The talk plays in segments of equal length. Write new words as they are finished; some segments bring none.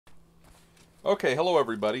Okay, hello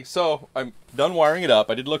everybody. So I'm done wiring it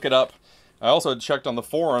up. I did look it up. I also had checked on the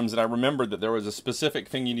forums, and I remembered that there was a specific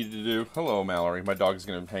thing you needed to do. Hello, Mallory. My dog's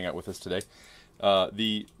going to hang out with us today.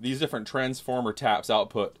 These different transformer taps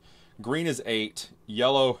output. Green is 8,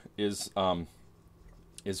 yellow is 4,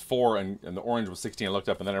 and the orange was 16. I looked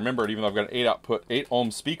up, and then I remembered, even though I've got an 8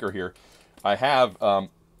 ohm speaker here, I have a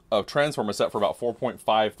transformer set for about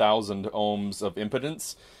 4.5 thousand ohms of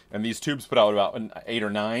impedance, and these tubes put out about 8 or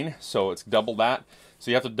 9, so it's double that.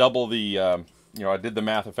 So you have to double the, I did the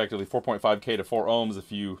math effectively, 4.5K to 4 ohms.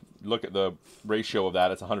 If you look at the ratio of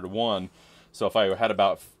that, it's 100 to 1. So if I had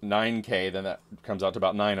about 9K, then that comes out to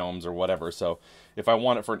about 9 ohms or whatever. So if I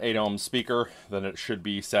want it for an 8 ohm speaker, then it should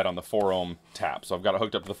be set on the 4 ohm tap. So I've got it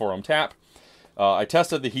hooked up to the 4 ohm tap. I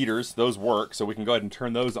tested the heaters. Those work, so we can go ahead and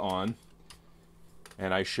turn those on.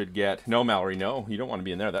 And I should get... No, Mallory, no. You don't want to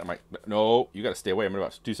be in there. That might... No, you got to stay away. I'm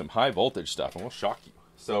about to do some high voltage stuff, and we'll shock you.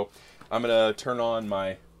 So I'm going to turn on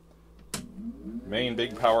my main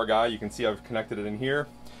big power guy. You can see I've connected it in here.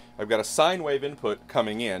 I've got a sine wave input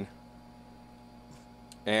coming in.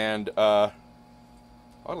 And,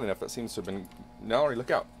 oddly enough, that seems to have been... Mallory, look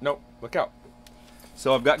out. No, look out.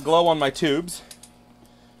 So I've got glow on my tubes.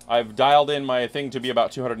 I've dialed in my thing to be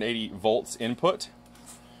about 280 volts input.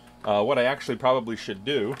 What I actually probably should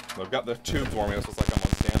do, I've got the tubes warming up, so it's like I'm on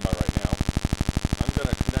standby right now. I'm going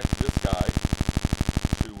to connect this guy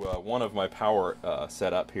to one of my power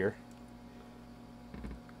setup here.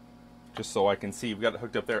 Just so I can see. We've got it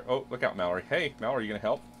hooked up there. Oh, look out, Mallory. Hey, Mallory, you going to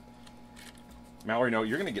help? Mallory, no,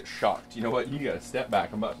 you're going to get shocked. You know what? You got to step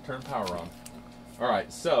back. I'm about to turn power on.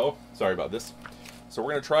 Alright, so, sorry about this. So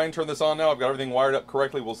we're going to try and turn this on now. I've got everything wired up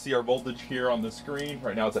correctly. We'll see our voltage here on the screen.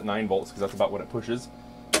 Right now it's at 9 volts because that's about what it pushes.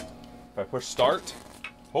 If I push start,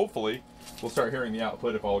 hopefully we'll start hearing the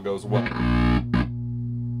output if all goes well.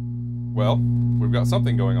 Well, we've got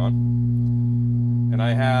something going on. And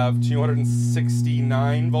I have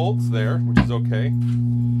 269 volts there, which is okay.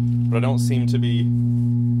 But I don't seem to be...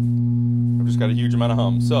 I've just got a huge amount of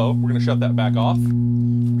hum. So we're going to shut that back off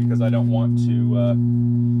because I don't want to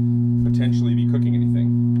potentially be cooking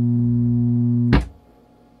anything.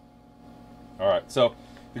 Alright, so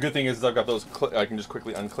the good thing is I've got those, I can just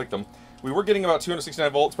quickly unclick them. We were getting about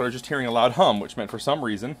 269 volts, but I was just hearing a loud hum, which meant for some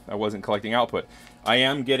reason I wasn't collecting output. I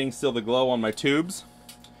am getting still the glow on my tubes,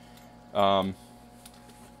 but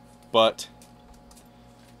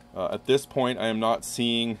at this point I am not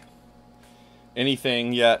seeing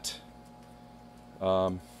anything yet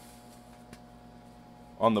on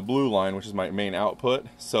the blue line, which is my main output.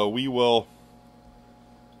 So we will...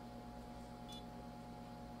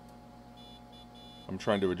 I'm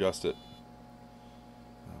trying to adjust it.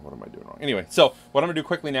 What am I doing wrong? Anyway, so what I'm going to do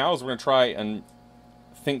quickly now is we're going to try and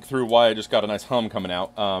think through why I just got a nice hum coming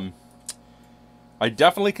out. I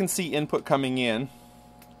definitely can see input coming in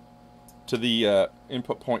to the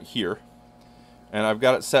input point here. And I've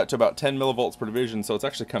got it set to about 10 millivolts per division, so it's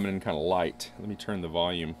actually coming in kind of light. Let me turn the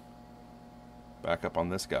volume back up on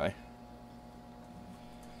this guy.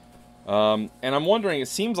 And I'm wondering, it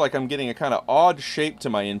seems like I'm getting a kind of odd shape to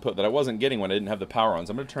my input that I wasn't getting when I didn't have the power on.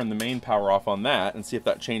 So I'm going to turn the main power off on that and see if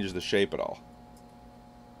that changes the shape at all.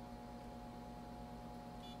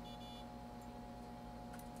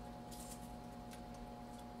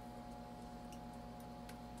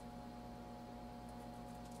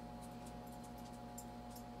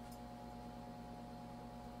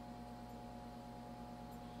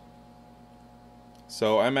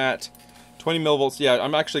 So I'm at 20 millivolts. Yeah,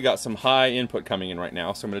 I'm actually got some high input coming in right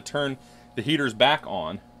now, so I'm going to turn the heaters back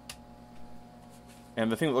on.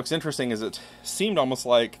 And the thing that looks interesting is it seemed almost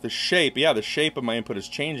like the shape, yeah, the shape of my input is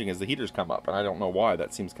changing as the heaters come up, and I don't know why.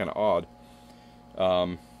 That seems kind of odd.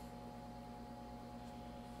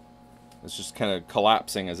 It's just kind of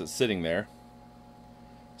collapsing as it's sitting there.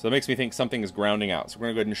 So that makes me think something is grounding out. So we're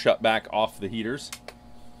going to go ahead and shut back off the heaters.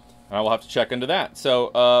 And I will have to check into that.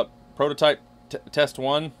 So prototype test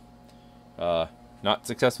 1. Not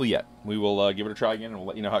successful yet. We will give it a try again and we'll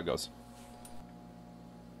let you know how it goes.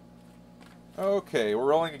 Okay, we're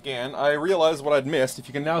rolling again. I realized what I'd missed. If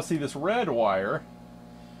you can now see this red wire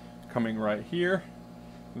coming right here,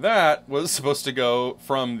 that was supposed to go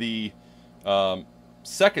from the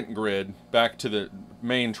second grid back to the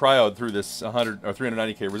main triode through this 100 or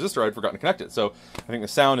 390K resistor. I'd forgotten to connect it, so I think the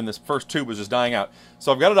sound in this first tube was just dying out.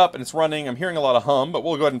 So I've got it up and it's running. I'm hearing a lot of hum, but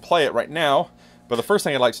we'll go ahead and play it right now. But the first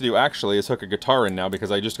thing I'd like to do actually is hook a guitar in now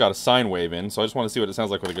because I just got a sine wave in, so I just want to see what it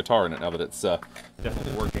sounds like with a guitar in it now that it's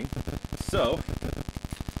definitely working. So,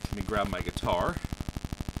 let me grab my guitar.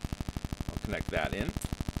 I'll connect that in.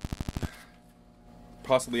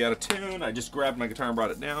 Possibly out of tune. I just grabbed my guitar and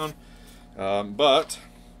brought it down. But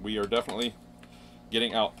we are definitely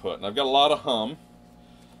getting output. And I've got a lot of hum.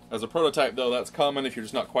 As a prototype, though, that's common if you're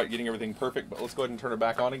just not quite getting everything perfect. But let's go ahead and turn it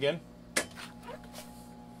back on again.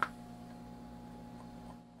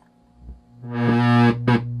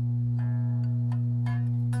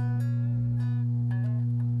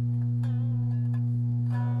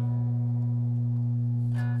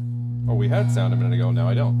 Oh, we had sound a minute ago. Now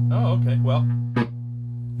I don't. Oh, okay. Well,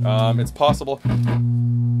 it's possible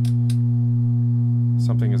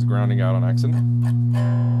something is grounding out on accident.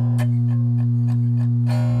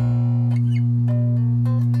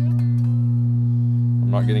 I'm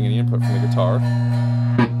not getting any input from the guitar.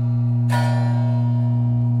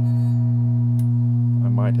 I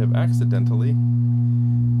might have accidentally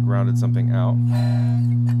grounded something out.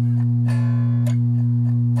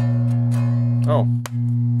 Oh.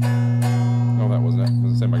 No, that wasn't it. I was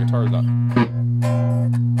gonna say my guitar is not.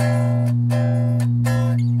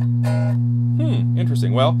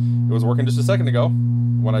 Interesting. Well, it was working just a second ago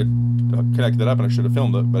when I connected it up, and I should have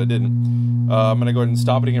filmed it, but I didn't. I'm going to go ahead and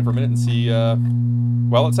stop it again for a minute and see.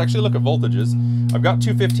 Well, let's actually look at voltages. I've got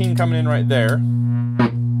 215 coming in right there.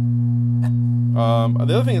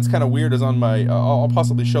 The other thing that's kind of weird is on my, I'll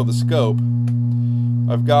possibly show the scope.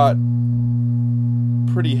 I've got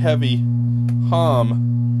pretty heavy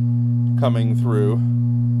hum coming through.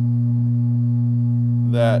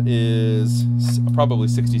 That is probably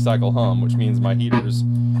 60 cycle hum, which means my heaters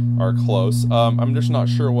are close. I'm just not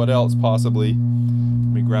sure what else possibly. Let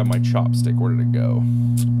me grab my chopstick. Where did it go?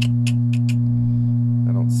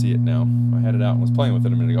 I don't see it now. I had it out and was playing with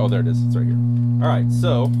it a minute ago. Oh, there it is. It's right here. All right,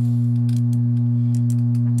 so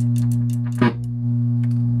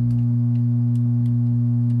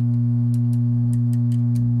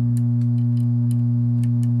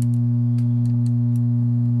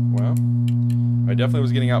I definitely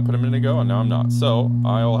was getting output a minute ago, and now I'm not. So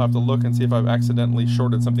I'll have to look and see if I've accidentally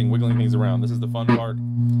shorted something, wiggling things around. This is the fun part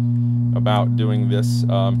about doing this.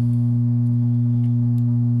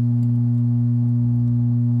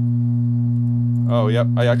 Oh, yep,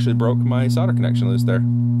 I actually broke my solder connection loose there.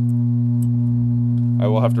 I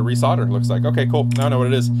will have to resolder, looks like. Okay, cool. Now I know what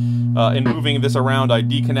it is. In moving this around, I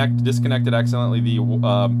disconnected accidentally the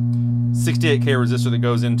 68K resistor that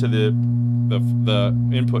goes into the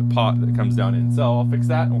input pot that comes down in. So I'll fix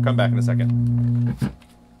that and we'll come back in a second.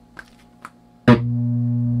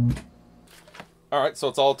 Alright, so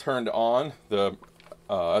it's all turned on.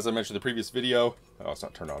 As I mentioned in the previous video, oh, it's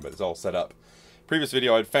not turned on, but it's all set up. Previous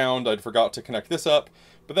video I'd forgot to connect this up,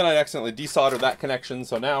 but then I accidentally desoldered that connection,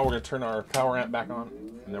 so now we're going to turn our power amp back on,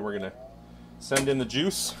 and then we're going to send in the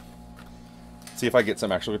juice, see if I get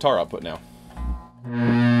some actual guitar output now.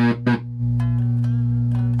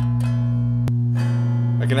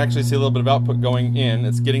 I can actually see a little bit of output going in.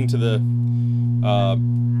 It's getting to the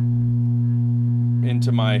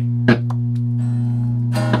into my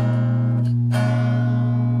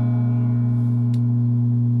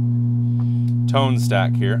tone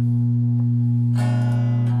stack here,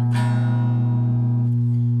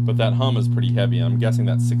 but that hum is pretty heavy. I'm guessing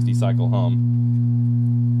that's 60 cycle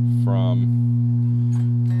hum from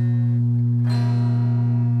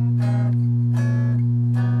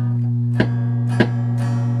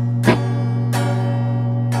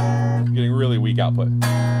really weak output. And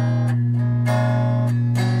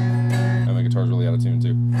the guitar's really out of tune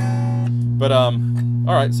too. But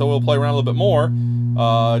alright, so we'll play around a little bit more.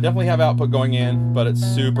 Definitely have output going in, but it's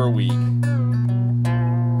super weak.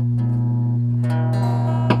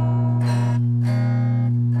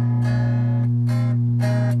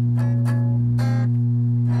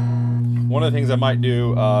 One of the things I might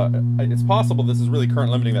do, it's possible this is really current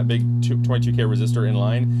limiting that big 22K resistor in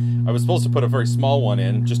line. I was supposed to put a very small one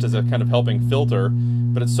in, just as a kind of helping filter,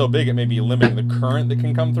 but it's so big it may be limiting the current that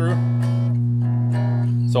can come through.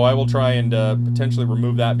 So I will try and potentially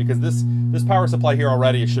remove that, because this power supply here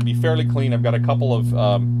already, it should be fairly clean. I've got a couple of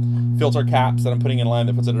filter caps that I'm putting in line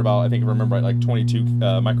that puts it at about, I think if I remember right, like 22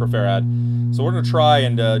 microfarad. So we're going to try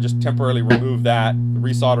and just temporarily remove that,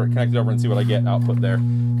 resolder it, connect it over, and see what I get output there.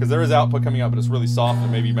 Because there is output coming out, but it's really soft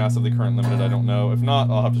and maybe massively current limited. I don't know. If not,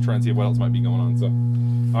 I'll have to try and see what else might be going on. So,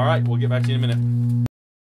 all right, we'll get back to you in a minute.